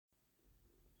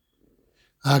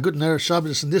Good Erev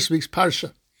Shabbos in this week's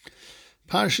Parsha,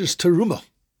 Parshas Terumah.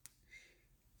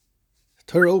 The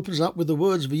Torah opens up with the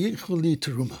words V'yichul li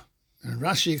Terumah, and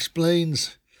Rashi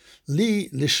explains Li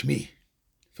Lishmi,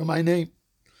 for my name.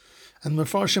 And the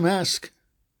Mefarshim ask,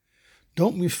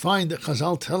 don't we find that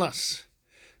Chazal tell us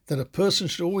that a person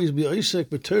should always be Osek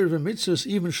b'Torah v'mitzvos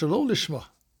even Shelo Lishma,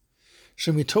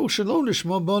 Shemito Shelo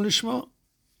Lishma ba Lishma?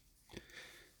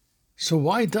 So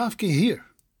why Dafke here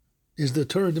is the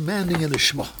Torah demanding a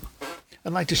Lishma?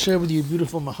 I'd like to share with you a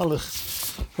beautiful mahalach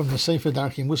from the Sefer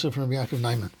Darkei Musar from Rabbi Yaakov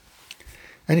Naiman.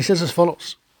 And he says as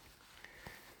follows: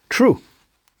 true,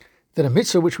 that a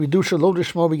mitzvah which we do Shelo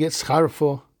Lishma we get schar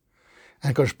for,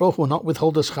 and Kadosh Baruch Hu will not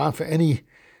withhold the schar for any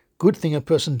good thing a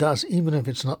person does, even if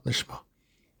it's not Lishma.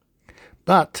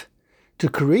 But to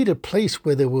create a place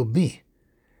where there will be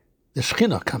the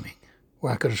Shekhinah coming,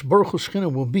 where Kadosh Baruch Hu's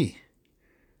Shekhinah will be,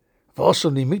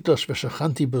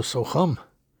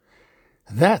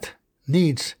 that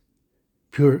needs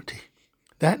purity,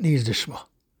 that needs the Shema,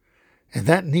 and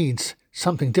that needs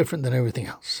something different than everything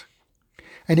else.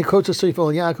 And he quotes a Sefer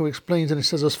Yaakov, explains, and it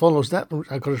says as follows: that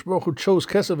HaKadosh Baruch Hu chose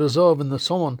Kesef Azov and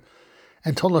so on,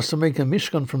 and told us to make a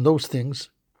Mishkan from those things.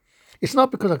 It's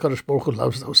not because HaKadosh Baruch Hu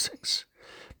loves those things,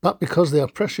 but because they are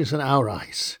precious in our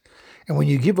eyes. And when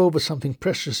you give over something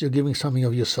precious, you're giving something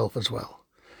of yourself as well.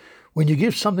 When you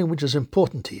give something which is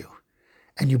important to you,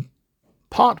 and you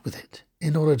part with it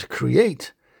in order to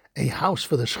create a house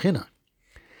for the Shekhinah,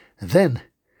 then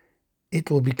it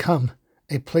will become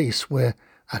a place where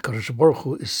HaKadosh Baruch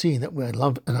Hu is seen that we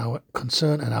love and our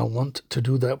concern and our want to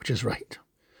do that which is right.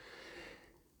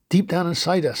 Deep down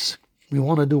inside us, we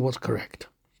want to do what's correct.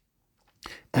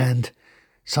 And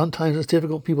sometimes it's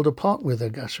difficult people to part with their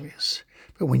gashmias.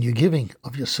 But when you're giving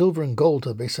of your silver and gold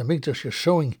to the Beis HaMikdash, you're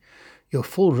showing your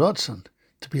full ratzon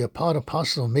to be a part and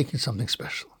parcel of making something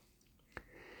special.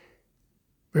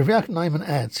 Rabbi Yaakov Naiman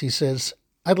adds, he says,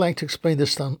 I'd like to explain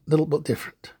this a little bit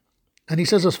different. And he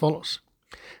says as follows: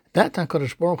 that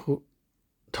HaKadosh Baruch Hu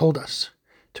told us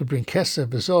to bring kesef,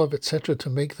 v'zov, etc. to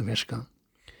make the Mishkan.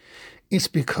 It's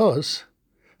because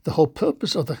the whole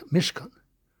purpose of the Mishkan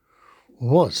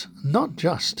was not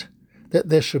just that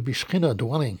there should be Shekhinah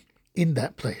dwelling in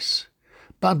that place,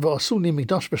 but v'asu li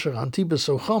mikdash b'sharanti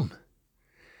b'socham.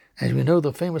 As we know,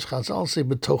 the famous Chazal say,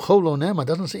 "B'tocho lo nema,"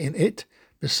 doesn't say in it,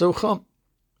 b'socham.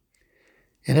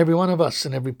 In every one of us,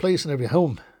 in every place, in every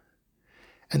home.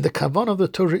 And the kavan of the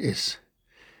Torah is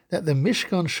that the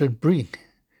Mishkan should bring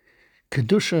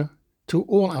kedusha to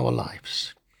all our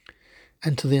lives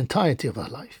and to the entirety of our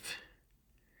life.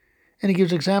 And he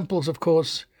gives examples, of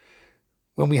course.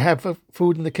 When we have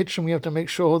food in the kitchen, we have to make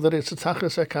sure that it's a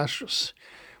tachlis akashrus.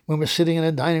 When we're sitting in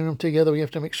a dining room together, we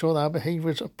have to make sure that our behavior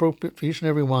is appropriate for each and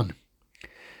every one.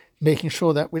 Making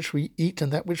sure that which we eat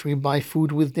and that which we buy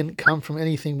food with didn't come from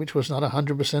anything which was not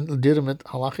 100% legitimate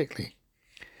halachically.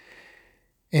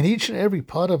 And each and every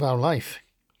part of our life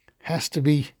has to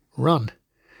be run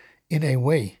in a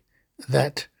way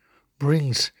that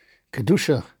brings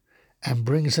kedusha and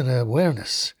brings an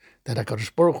awareness that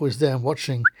HaKadosh Baruch Hu is there and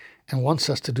watching and wants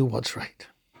us to do what's right.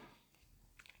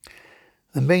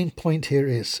 The main point here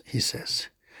is, he says,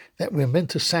 that we're meant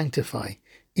to sanctify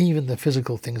even the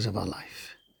physical things of our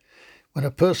life. When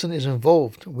a person is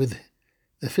involved with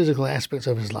the physical aspects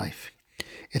of his life,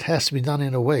 it has to be done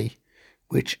in a way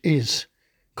which is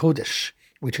kodesh,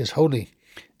 which is holy,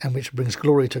 and which brings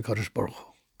glory to Kadosh Baruch Hu.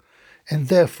 And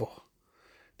therefore,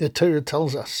 the Torah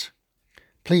tells us,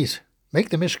 please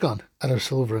make the Mishkan out of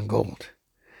silver and gold,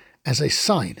 as a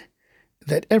sign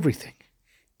that everything,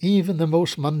 even the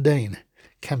most mundane,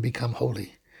 can become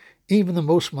holy. Even the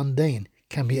most mundane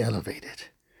can be elevated.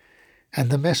 And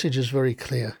the message is very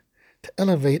clear: to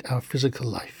elevate our physical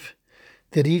life,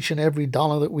 that each and every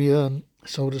dollar that we earn,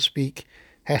 so to speak,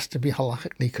 has to be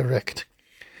halachically correct.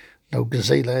 No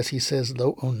gezela, as he says,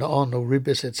 no onah, no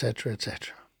ribis, etc.,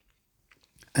 etc.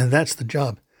 And that's the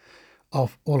job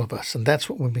of all of us, and that's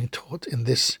what we're being taught in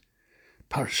this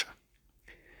parsha.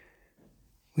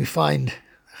 We find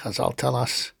Chazal tell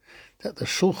us that the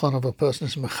shulchan of a person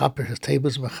is mechaper, his table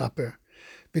is mechaper,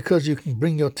 because you can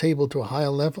bring your table to a higher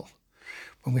level.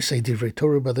 When we say divrei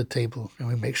Torah by the table, and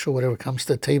we make sure whatever comes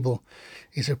to the table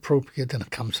is appropriate and it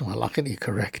comes from halachically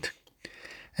correct.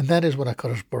 And that is what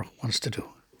HaKadosh Baruch Hu wants to do.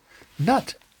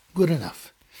 Not good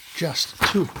enough just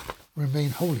to remain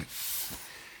holy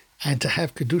and to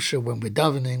have kedusha when we're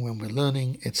davening, when we're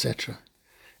learning, etc.,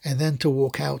 and then to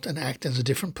walk out and act as a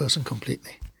different person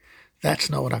completely.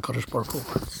 That's not what HaKadosh Baruch Hu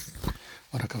wants.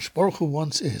 What HaKadosh Baruch Hu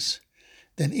wants is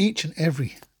then each and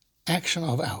every action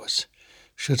of ours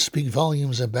should speak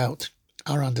volumes about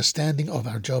our understanding of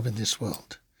our job in this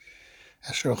world.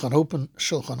 As Shulchan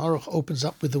Aruch opens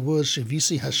up with the words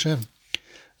Shivisi Hashem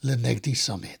Lenegdi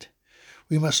Samid.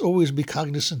 We must always be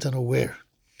cognizant and aware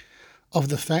of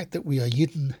the fact that we are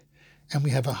Yidden and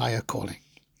we have a higher calling.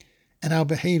 And our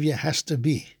behavior has to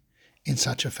be in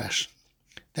such a fashion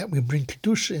that we bring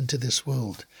Kedusha into this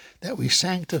world, that we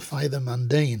sanctify the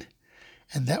mundane,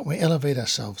 and that we elevate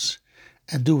ourselves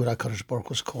and do what our HaKadosh Baruch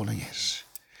Hu's calling is.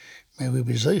 May we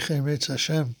be Zeicha in Ritz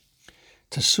Hashem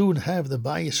to soon have the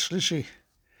Bayis Shlishi,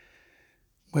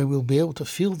 where we'll be able to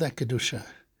feel that Kedusha,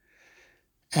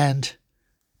 and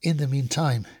in the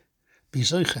meantime, be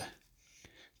Zeicha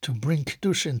to bring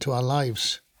Kedusha into our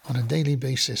lives on a daily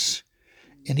basis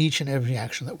in each and every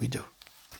action that we do.